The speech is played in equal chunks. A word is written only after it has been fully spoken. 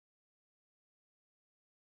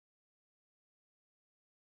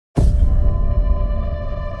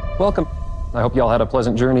Welcome. I hope y'all had a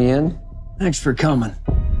pleasant journey in. Thanks for coming.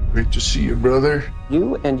 Great to see you, brother.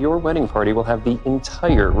 You and your wedding party will have the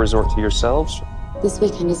entire resort to yourselves. This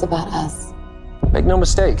weekend is about us. Make no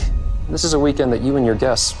mistake, this is a weekend that you and your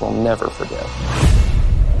guests will never forget.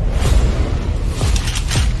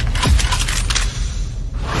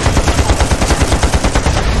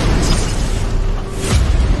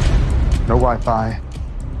 No Wi-Fi,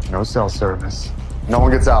 no cell service. No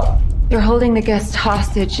one gets out. They're holding the guests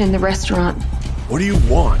hostage in the restaurant. What do you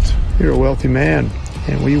want? You're a wealthy man,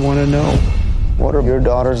 and we want to know. What are your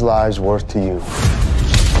daughter's lives worth to you?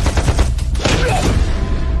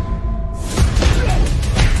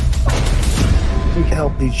 We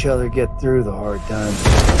help each other get through the hard times.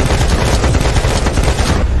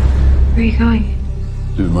 Where are you going?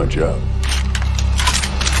 Do my job.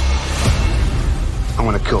 I'm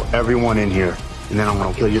gonna kill everyone in here, and then I'm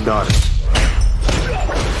gonna kill your daughter.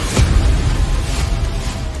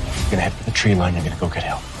 You're gonna head for the tree line, you're gonna go get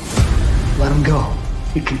help. Let him go.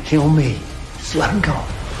 He can kill me. Just let him go.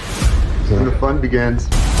 When the fun begins.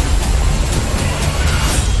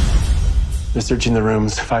 They're searching the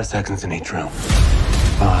rooms, 5 seconds in each room.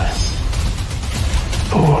 5,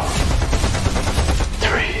 4,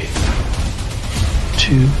 3,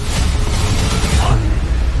 2,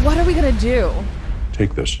 1. What are we gonna do?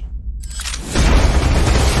 Take this.